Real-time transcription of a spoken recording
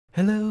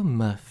Hello,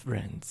 my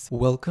friends.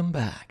 Welcome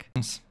back.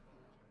 Are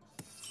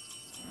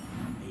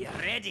you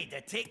ready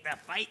to take the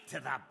fight to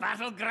the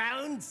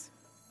battlegrounds?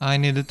 I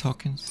need the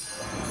tokens.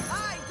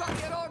 I got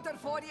your order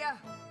for you.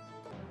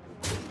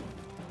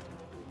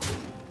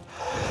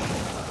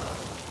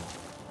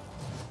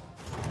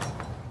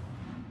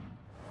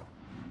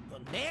 The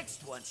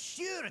next one's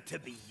sure to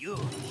be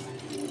yours.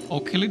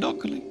 Oakley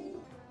dokley.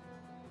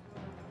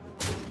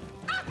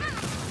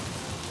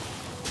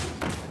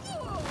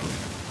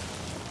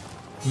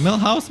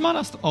 Millhouse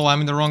mana. Oh, I'm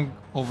in the wrong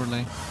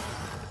overlay.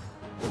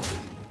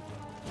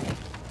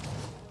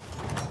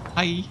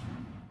 Hi.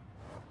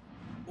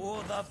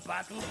 Oh, the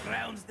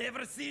battlegrounds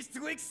never cease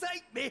to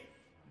excite me.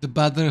 The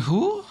battle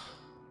who?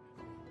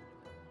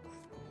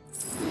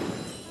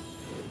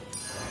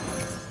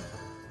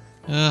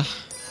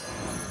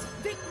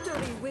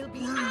 Victory will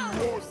be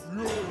ours.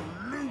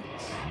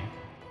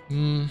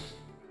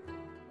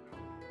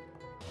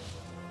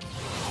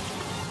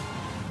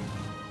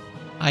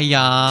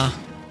 Aya.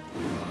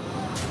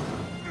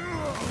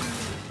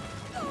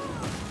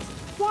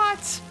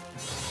 What?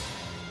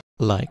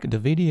 Like the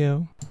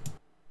video.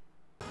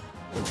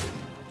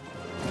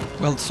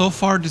 Well, so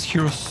far this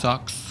hero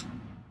sucks.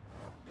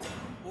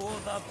 Oh,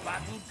 the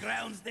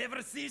battlegrounds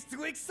never cease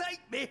to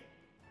excite me.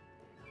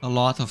 A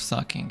lot of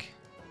sucking.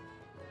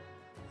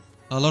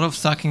 A lot of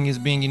sucking is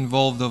being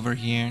involved over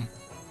here.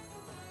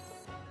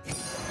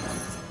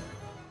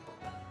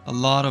 A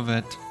lot of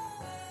it.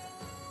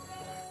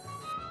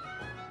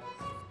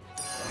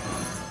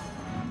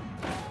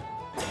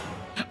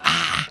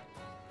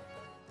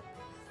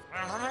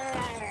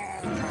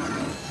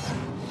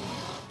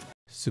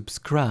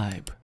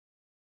 Subscribe.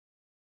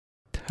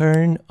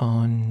 Turn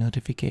on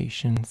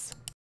notifications.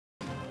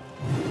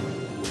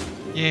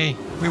 Yay.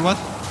 Wait, what?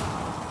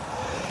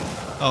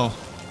 Oh.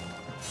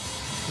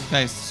 This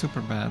guy is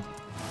super bad.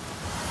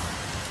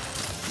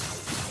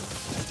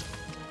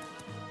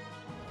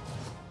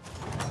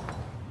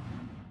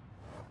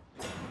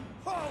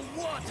 Oh,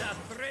 what a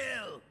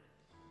thrill.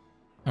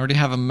 I already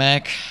have a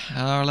mech.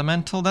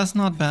 Elemental, that's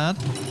not bad.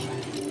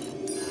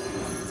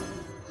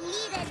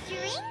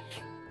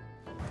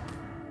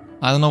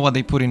 I don't know what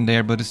they put in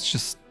there, but it's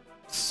just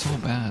so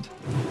bad.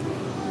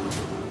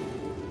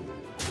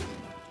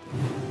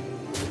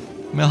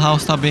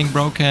 Millhouse, stop being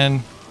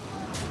broken.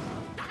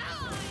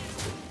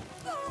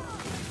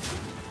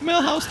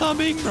 Millhouse, stop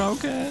being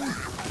broken.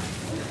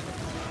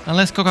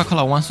 Unless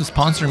Coca-Cola wants to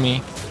sponsor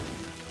me.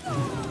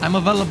 I'm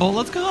available.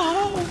 Let's go.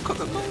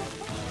 Coca-Cola.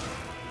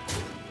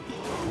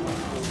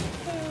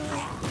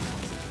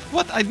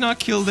 What? I did not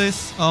kill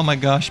this. Oh my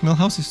gosh.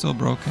 Millhouse is so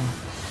broken.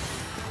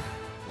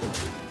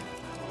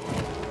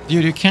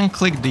 Dude, you can't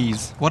click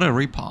these. What a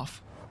ripoff.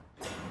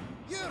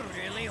 You're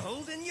really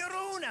holding your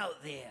own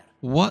out there.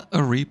 What a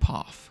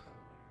ripoff.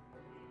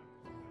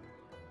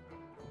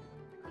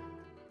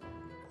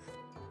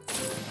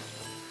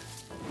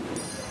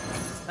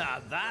 Ah,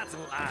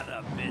 that'll add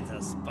a bit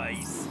of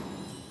spice.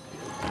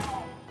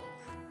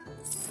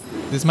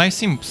 This might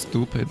seem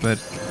stupid, but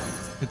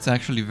it's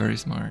actually very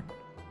smart.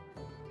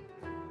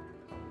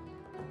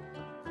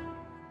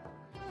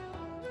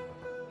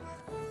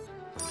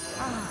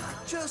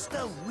 Just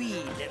a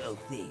wee little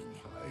thing.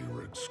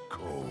 Pirate's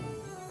Cove.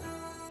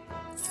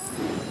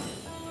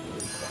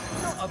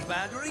 Not a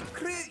bad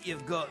recruit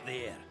you've got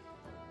there.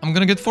 I'm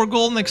gonna get 4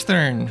 gold next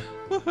turn.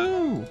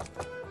 Woohoo!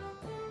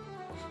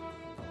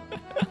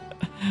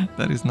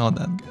 That is not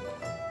that good.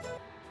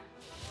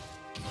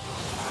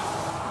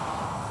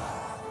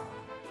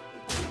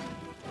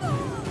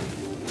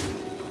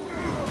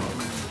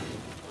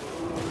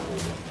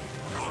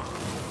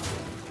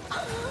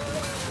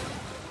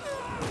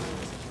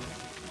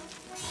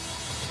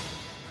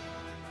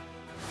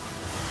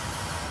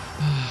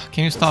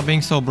 Can you stop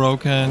being so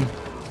broken?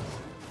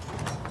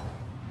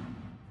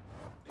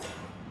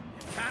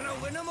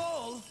 Cannot win them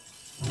all.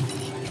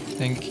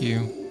 Thank you.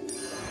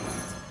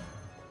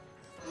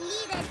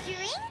 Need a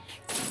drink?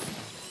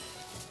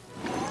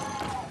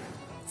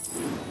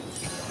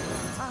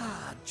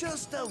 Ah,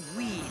 just a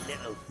wee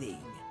little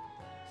thing.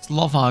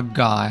 Slovak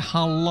guy,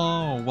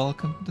 hello,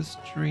 welcome to the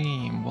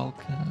stream,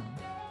 welcome.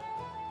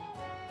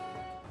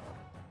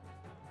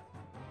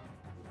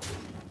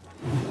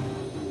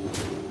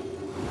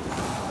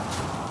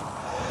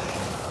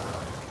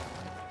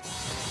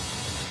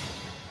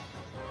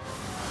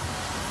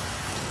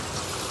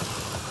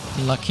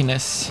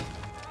 Luckiness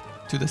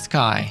to the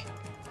sky.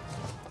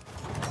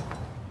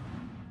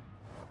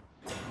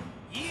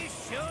 You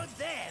showed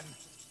them.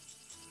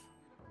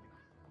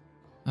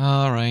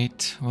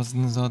 Alright, what's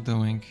Nizar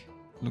doing?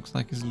 Looks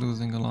like he's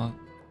losing a lot.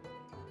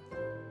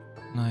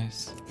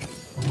 Nice.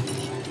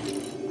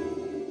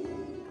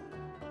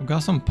 We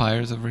got some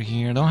pyres over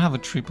here. I don't have a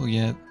triple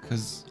yet,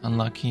 because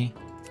unlucky.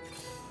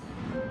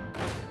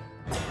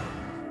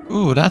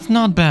 Ooh, that's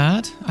not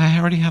bad. I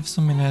already have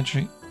some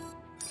Menagerie.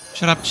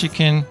 Shut up,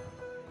 chicken.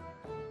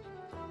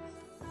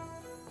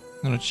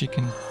 Not a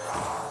chicken.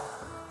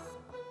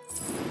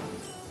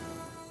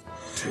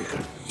 Take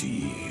a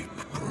deep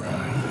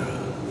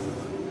breath.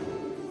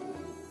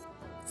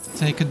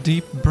 take a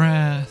deep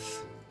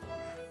breath.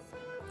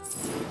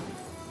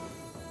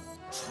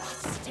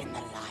 Trust in the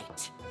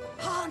light.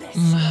 Harness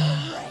your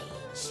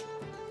rage.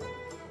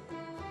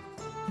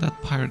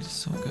 That pirate is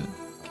so good.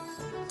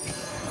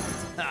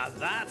 Now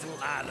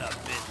that'll add a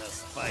bit of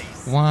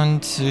spice. 1,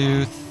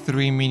 2,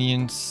 3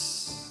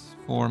 minions.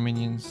 4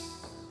 minions.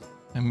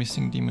 I'm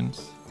missing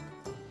demons.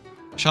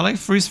 Shall I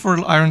freeze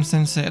for Iron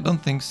Sensei? I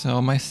don't think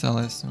so. My sell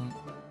is soon.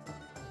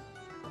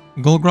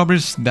 Gold Grubber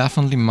is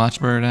definitely much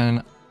better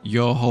than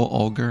Yoho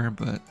Ogre,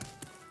 but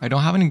I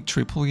don't have any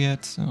triple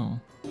yet, so...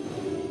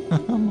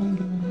 Oh my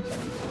gosh.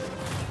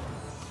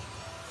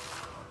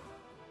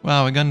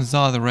 Wow, I got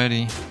Zod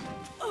already.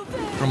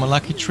 From a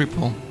lucky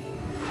triple.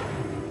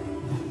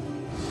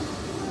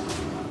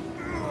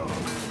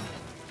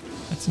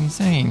 That's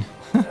insane.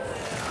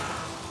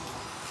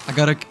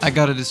 I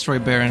gotta destroy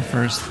Baron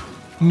first.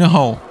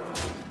 No!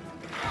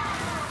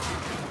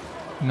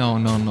 No.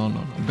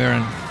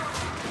 Baron.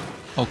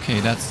 Okay,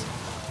 that's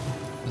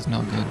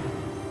not good.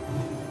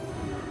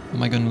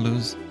 Am I gonna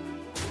lose?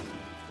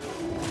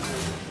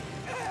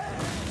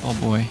 Oh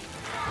boy.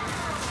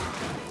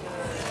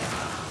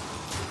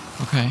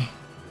 Okay.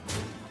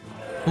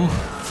 Ooh,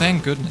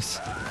 thank goodness.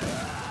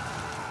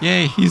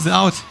 Yay, he's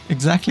out.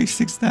 Exactly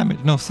 6 damage.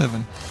 No,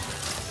 7.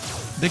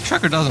 Deck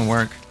tracker doesn't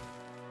work.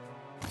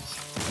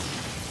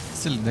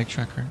 Silly deck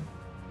tracker.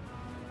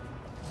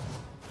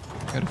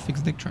 Gotta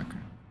fix deck tracker.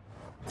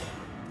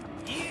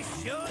 You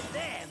showed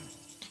them.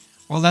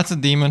 Well, that's a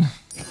demon.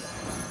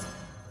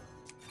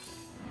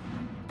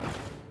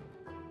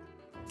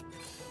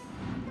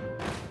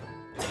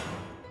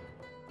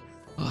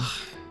 Ugh.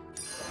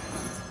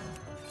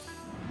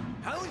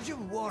 How's your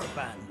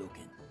warband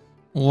looking?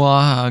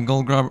 Wow,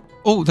 gold grubber.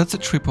 Oh, that's a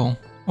triple.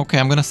 Okay,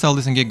 I'm gonna sell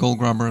this and get gold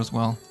grubber as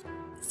well.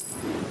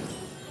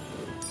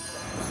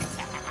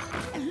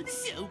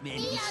 So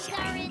many The odds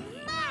are in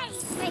my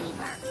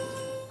favor.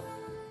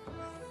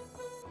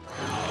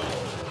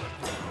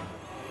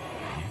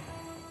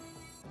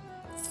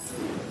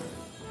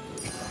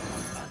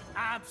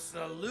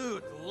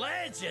 absolute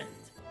legend.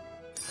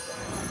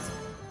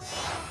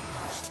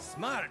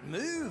 Smart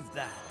move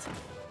that.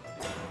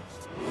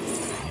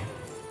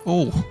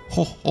 Oh.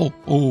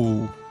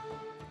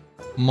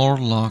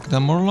 Morlock. The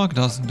Morlock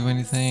doesn't do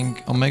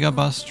anything. Omega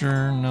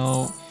Buster,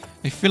 no.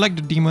 I feel like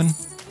the demon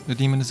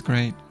is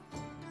great.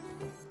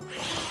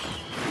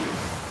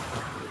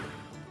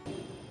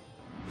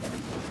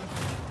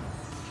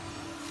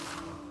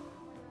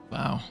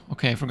 Wow.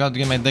 Okay, I forgot to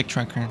get my deck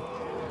tracker.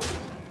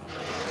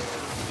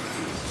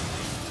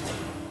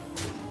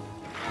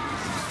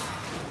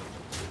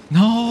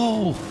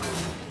 No!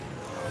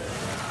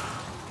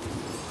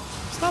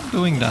 Stop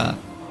doing that.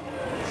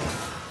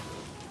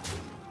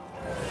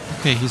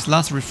 Okay, his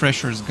last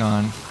refresher is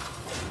gone.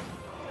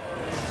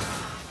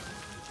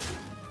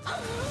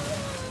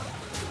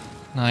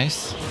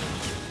 Nice.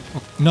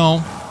 Oh,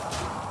 no.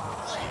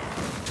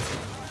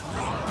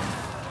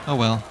 Oh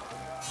well.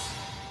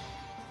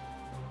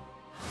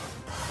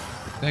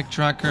 Deck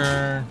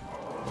tracker.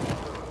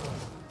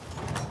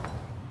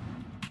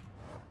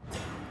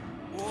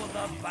 Oh,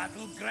 the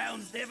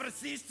battlegrounds never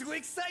cease to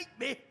excite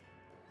me.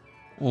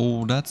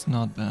 Oh, that's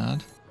not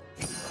bad.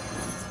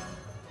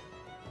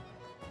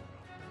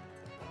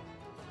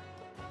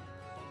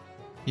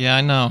 Yeah,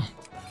 I know.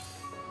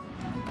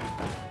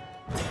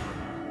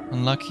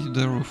 Unlucky to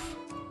the roof.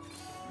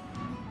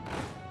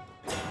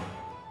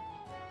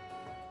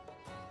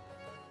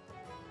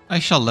 I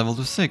shall level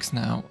to 6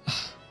 now.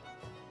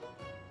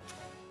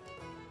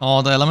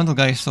 Oh, the elemental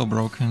guy is so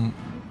broken.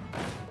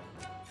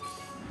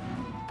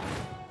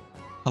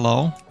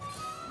 Hello?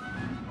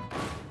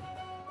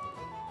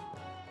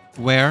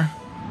 Where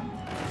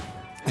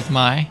is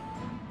my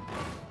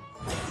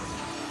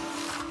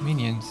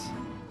minions?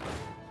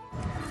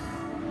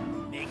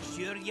 Make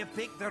sure you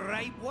pick the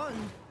right one.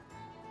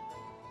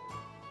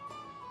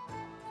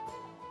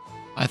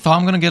 I thought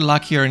I'm gonna get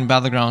luckier in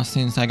Battlegrounds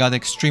since I got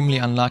extremely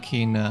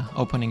unlucky in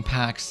opening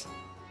packs.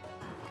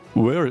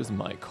 Where is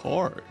my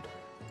card?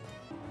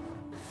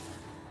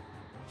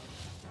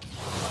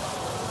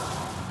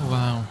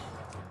 Wow.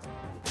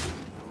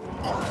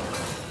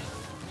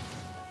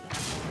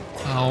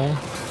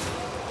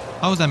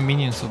 How is that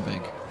minion so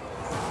big?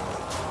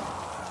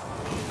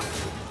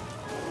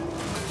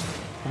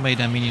 Who made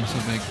that minion so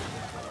big?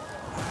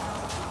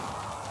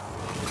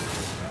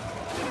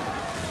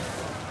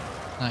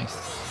 Nice.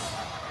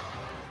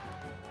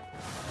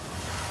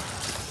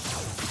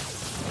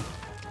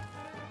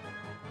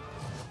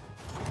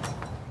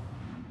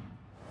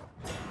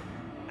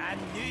 I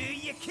knew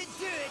you could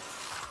do it.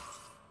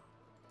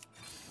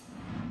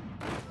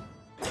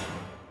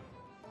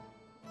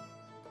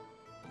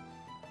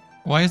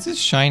 Why is this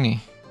shiny?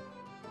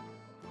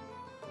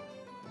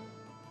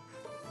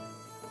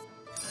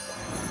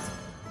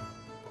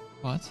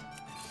 What?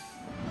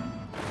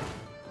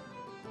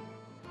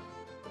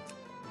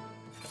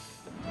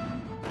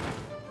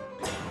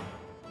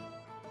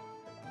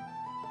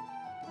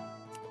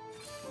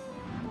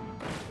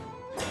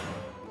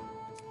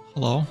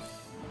 Hello?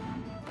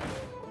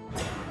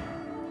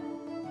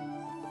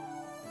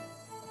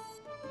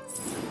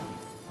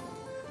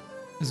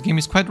 This game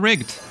is quite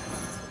rigged.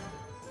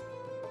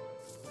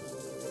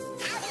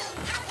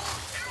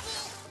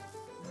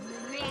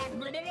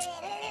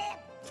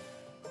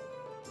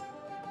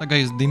 That guy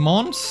is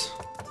demons?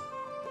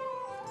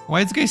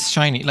 Why is this guy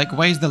shiny? Like,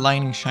 why is the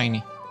lining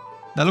shiny?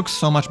 That looks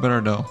so much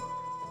better though.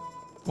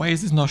 Why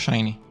is this not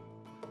shiny?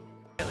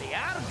 Really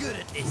are good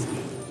at this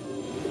game.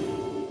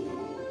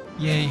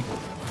 Yay.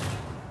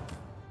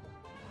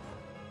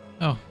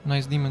 Oh,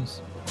 nice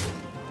demons.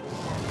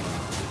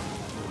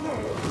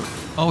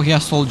 Oh, he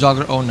has Soul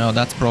Juggler. Oh no,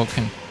 that's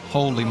broken.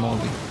 Holy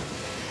moly.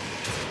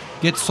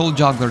 Get Soul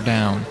Juggler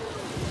down.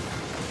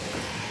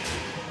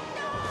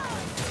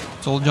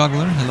 Soul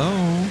Juggler,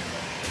 hello.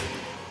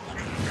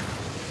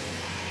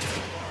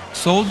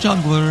 Soul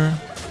Juggler.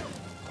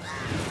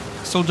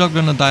 Soul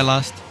Juggler gonna die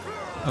last.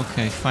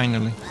 Okay,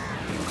 finally.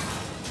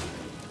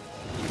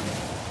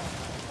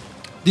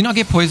 Did not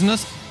get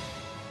poisonous?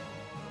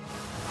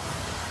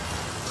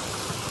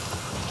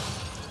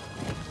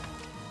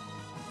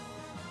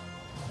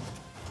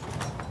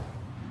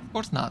 Of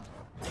course not.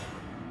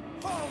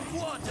 Oh,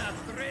 what a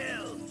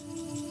thrill!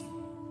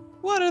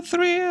 What a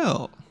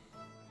thrill!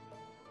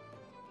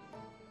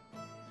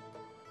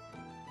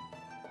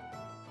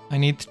 I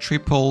need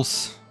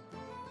triples.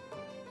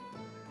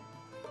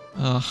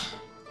 Ugh.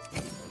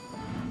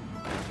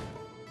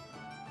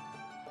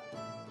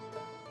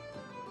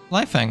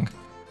 Lifeng.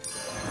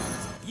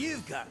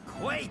 You've got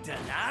quite an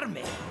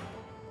army.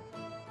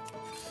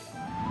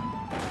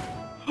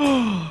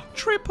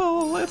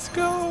 Triple, let's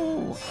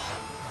go!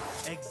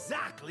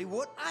 Exactly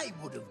what I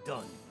would have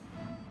done.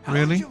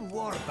 Really? How's your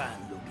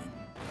warband looking?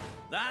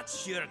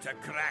 That's sure to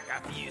crack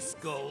a few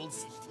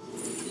skulls.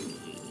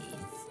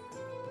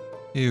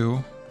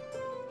 Ew.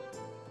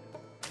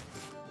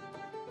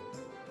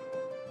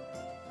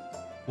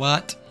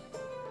 What?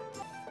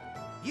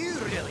 You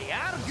really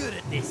are good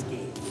at this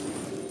game.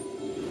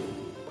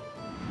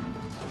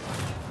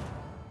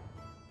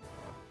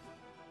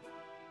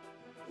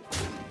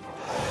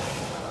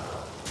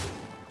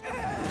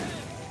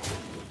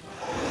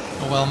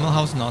 Oh well,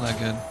 Millhouse not that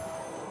good.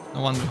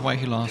 No wonder why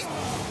he lost.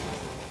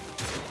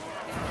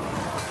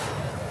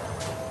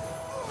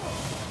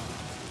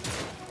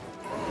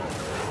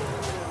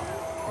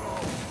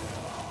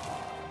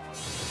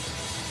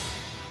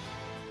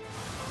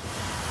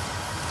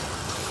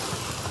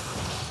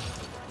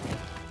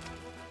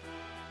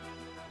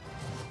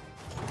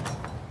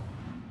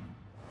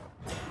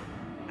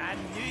 I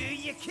knew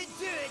you could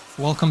do it.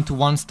 Welcome to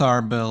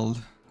 1-star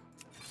build.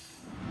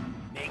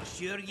 Make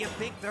sure you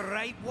pick the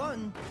right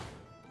one.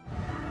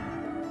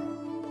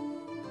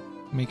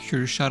 Make sure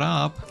you shut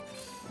up.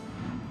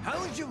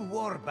 How's your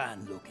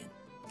warband looking?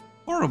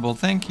 Horrible,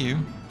 thank you.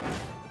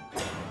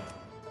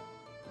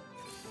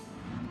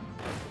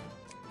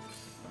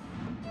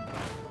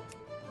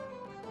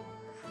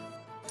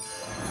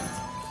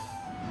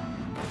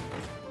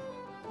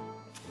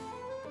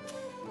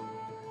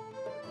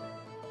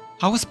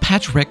 How is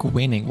Patch Wreck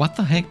winning? What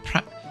the heck?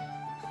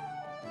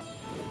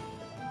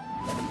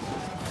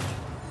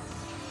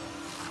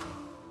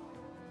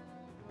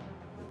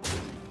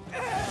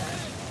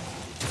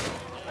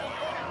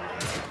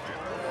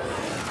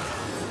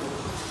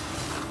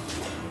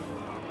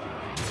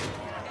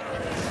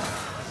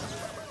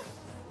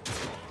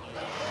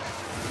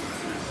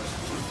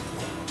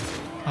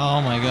 Oh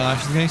my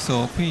gosh, this guy's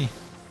so OP.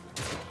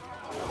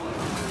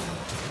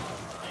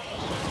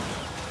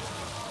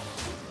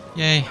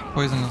 Yay,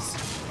 poisonous.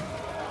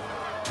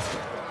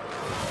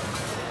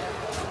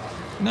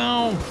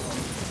 No!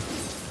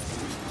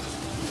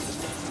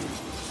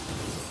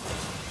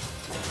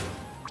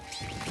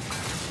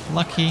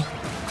 Lucky.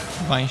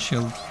 Divine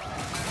Shield.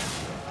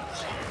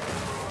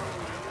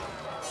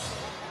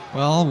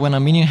 Well, when a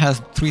minion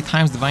has 3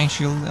 times Divine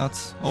Shield,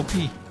 that's OP.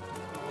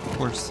 Of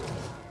course.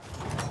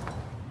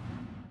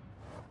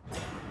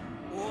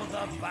 Oh,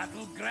 the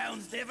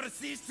battlegrounds never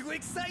cease to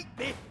excite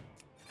me.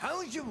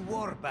 How's your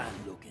warband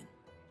looking?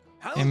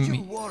 How's your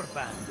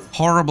warband looking?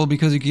 Horrible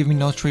because you give me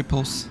no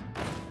triples.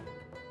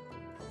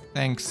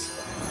 Thanks.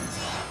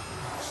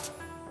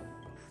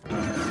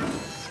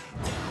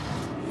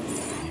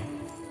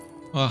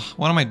 Ugh,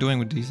 what am I doing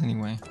with these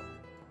anyway?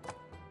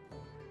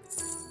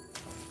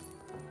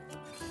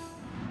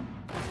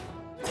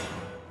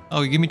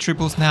 Oh, you give me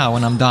triples now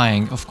when I'm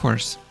dying, of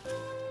course.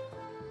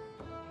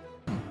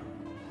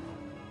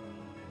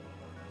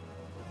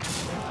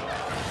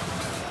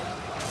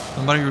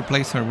 Somebody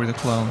replace her with a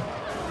clone.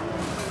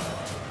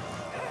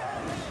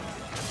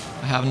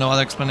 I have no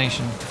other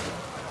explanation.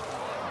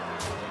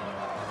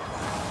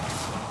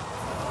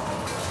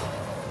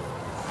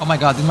 Oh my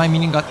god, did my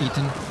minion got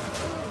eaten?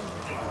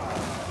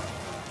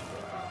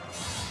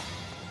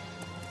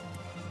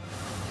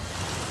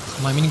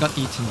 My minion got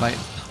eaten by...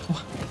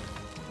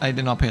 I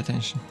did not pay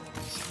attention.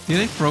 Did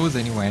they froze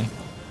anyway?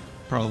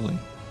 Probably.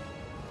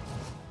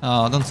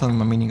 Oh, don't tell me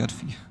my minion got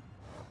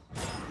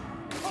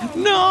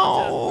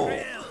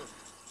No!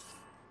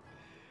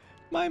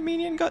 My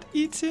minion got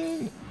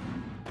eaten!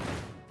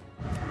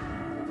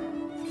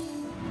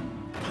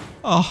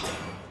 Oh.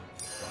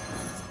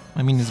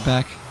 My minion's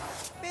back.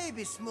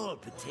 Maybe small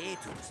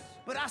potatoes,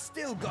 but I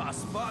still got a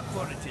spot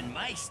for it in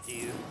my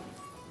stew.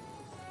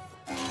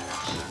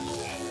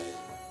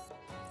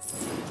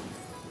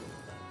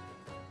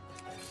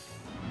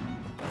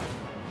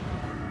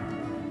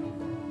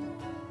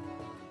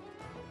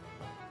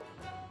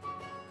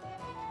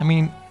 I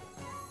mean...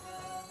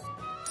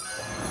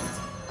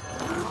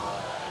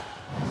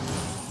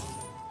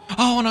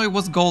 Oh no, it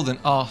was golden.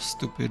 Oh,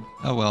 stupid.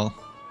 Oh well.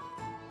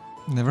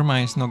 Never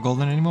mind, it's not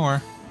golden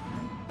anymore.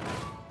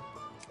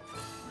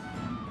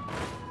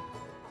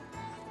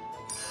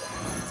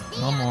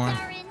 No more.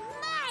 Are in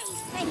my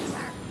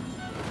favor.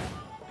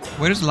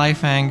 Where's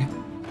Lifehang?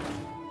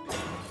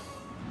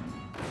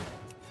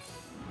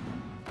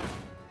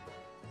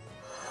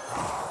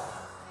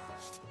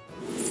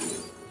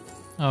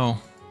 Oh.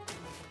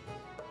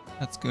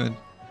 That's good.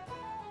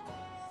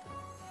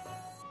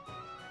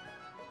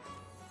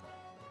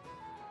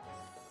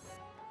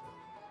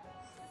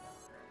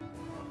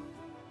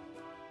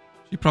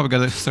 She probably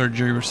got a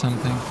surgery or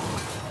something.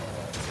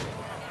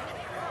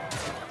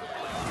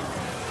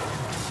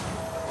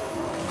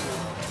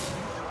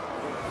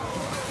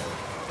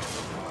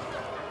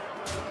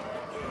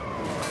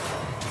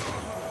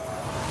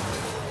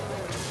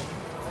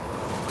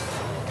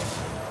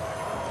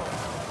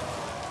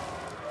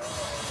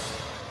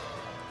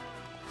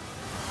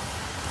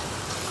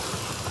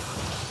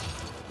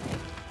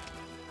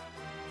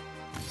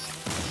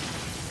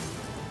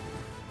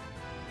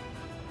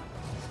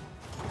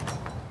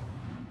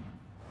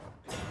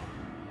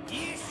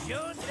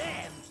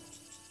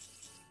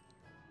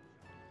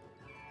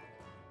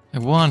 I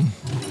won.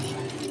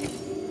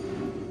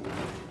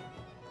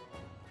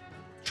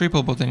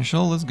 Triple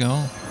potential, let's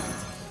go.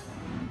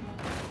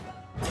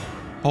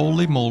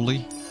 Holy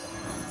moly.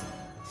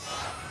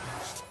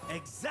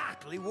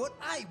 Exactly what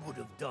I would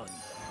have done.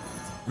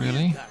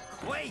 Really? You've got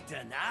quite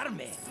an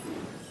army.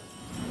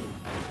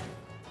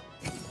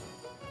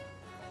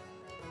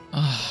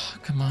 Ah,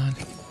 come on.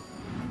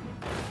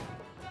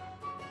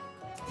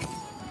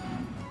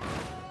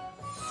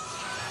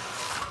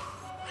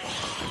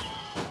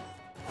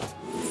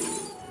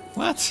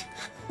 What?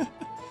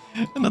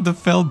 Another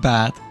fell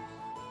bat.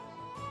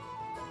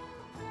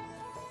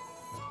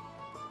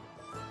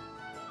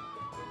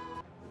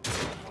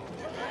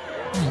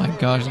 Oh my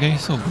gosh, this game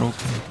is so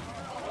broken.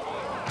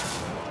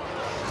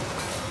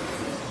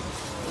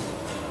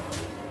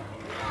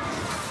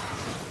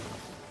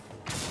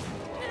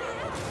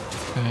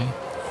 Okay.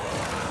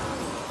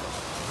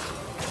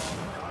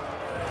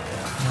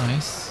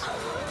 Nice.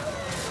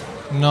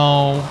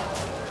 No.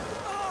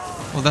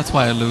 Well, that's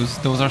why I lose.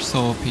 Those are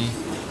so OP.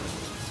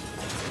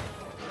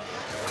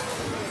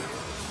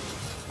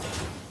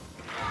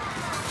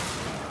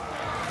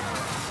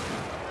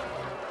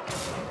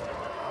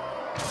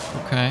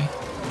 Okay.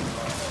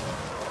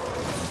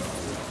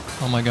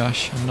 Oh my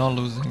gosh, I'm not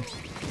losing.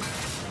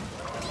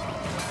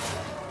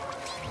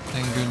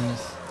 Thank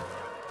goodness.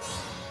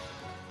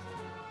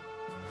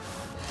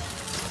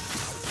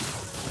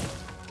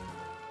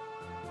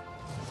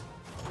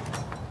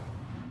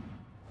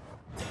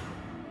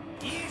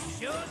 You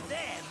showed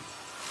them.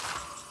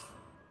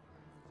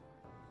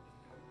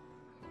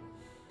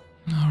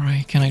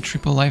 Alright, can I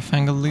triple life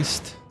angle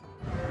list?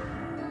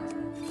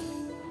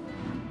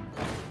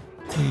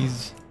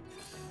 Please.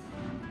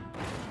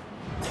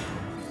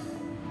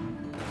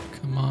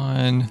 Come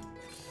on.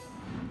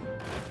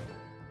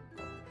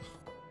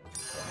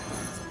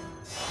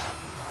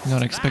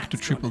 Not expect to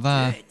triple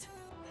that.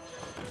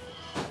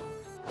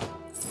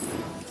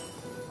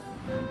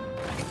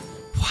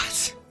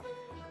 What?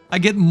 I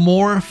get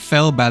more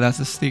Fellbat as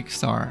a stick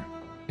star.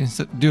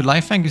 Dude,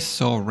 Lifehang is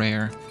so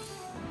rare.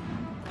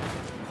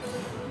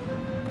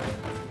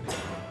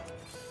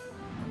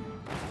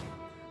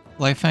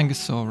 Lifehang is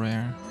so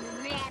rare.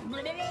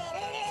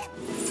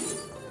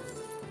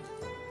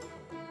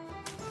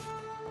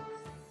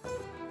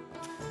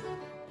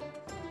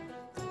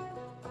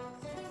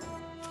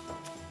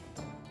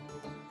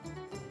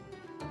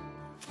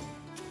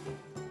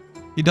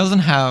 He doesn't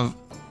have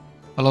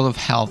a lot of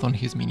health on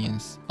his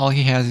minions. All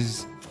he has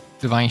is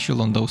Divine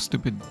Shield on those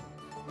stupid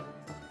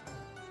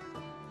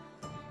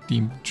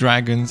Team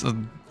Dragons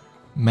and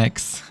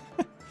mechs.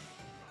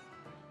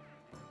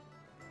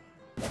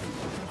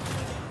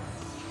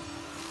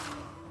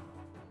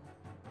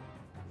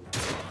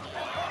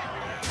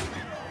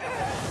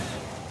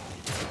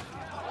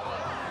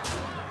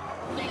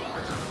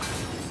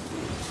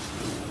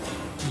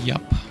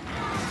 Yup.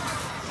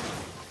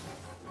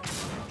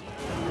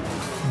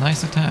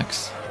 Nice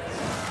attacks.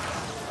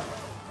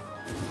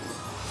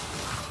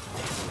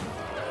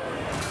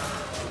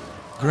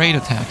 Great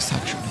attacks,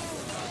 actually.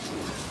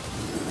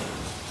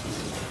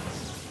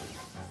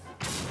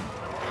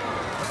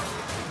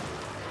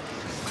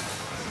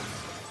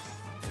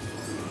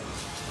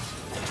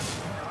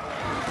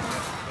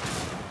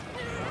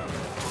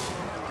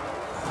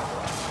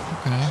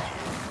 Okay.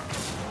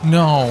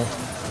 No!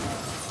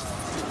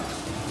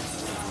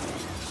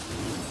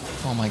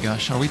 Oh my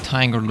gosh, are we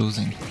tying or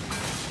losing?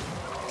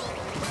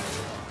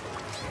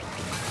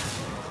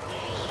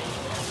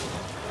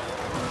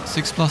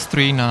 6 plus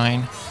 3,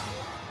 9.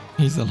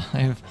 He's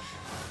alive.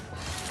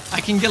 I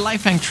can get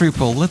Lifehang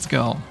triple. Let's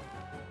go.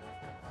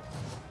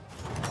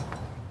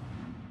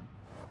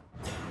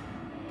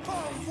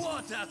 Oh,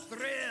 what a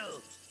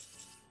thrill!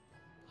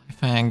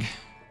 Lifehang.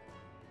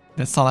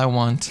 That's all I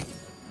want.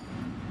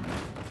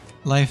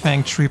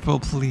 Lifehang triple,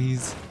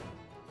 please.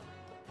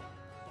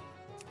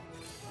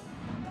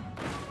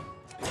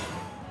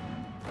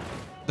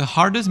 The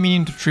hardest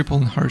minion to triple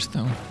in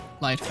Hearthstone.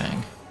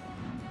 Lifehang.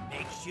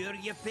 Make sure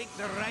you pick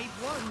the right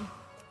one.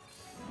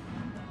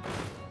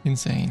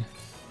 Insane.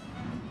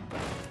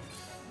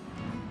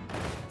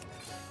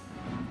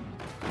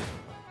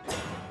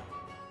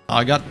 Oh,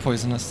 I got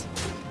poisonous.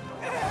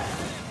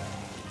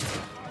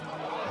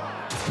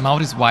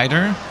 Mouth is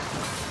wider.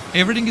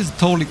 Everything is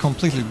totally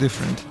completely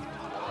different.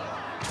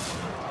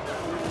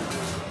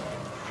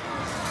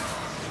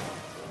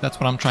 That's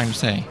what I'm trying to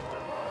say.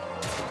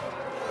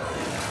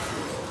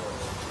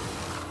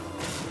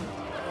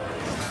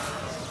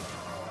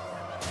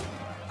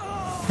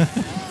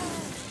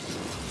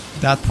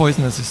 That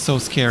poisonous is so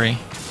scary.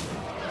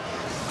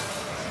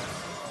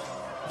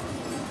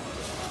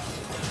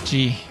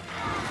 Gee.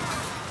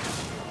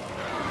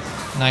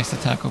 Nice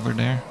attack over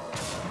there.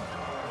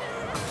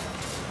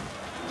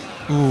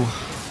 Ooh.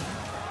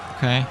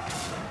 Okay.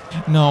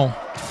 No.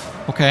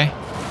 Okay.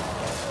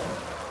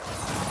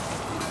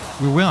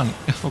 We won.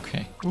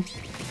 Okay. Ooh.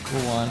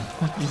 We won.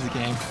 Easy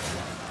game.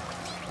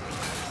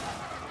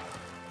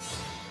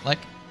 Like,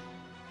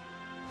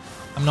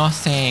 I'm not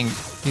saying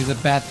it's a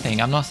bad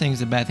thing. I'm not saying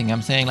it's a bad thing.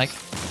 I'm saying like,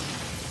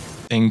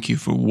 thank you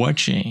for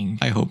watching.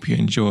 I hope you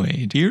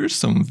enjoyed. Here's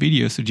some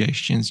video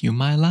suggestions you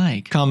might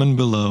like. Comment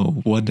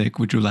below. What deck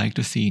would you like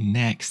to see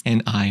next?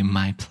 And I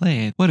might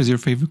play it. What is your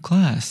favorite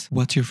class?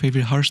 What's your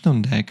favorite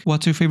Hearthstone deck?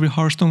 What's your favorite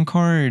Hearthstone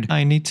card?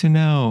 I need to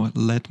know.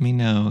 Let me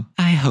know.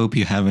 I hope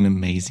you have an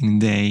amazing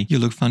day. You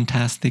look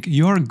fantastic.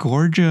 You are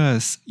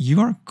gorgeous. You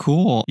are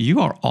cool.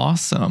 You are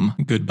awesome.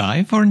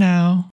 Goodbye for now.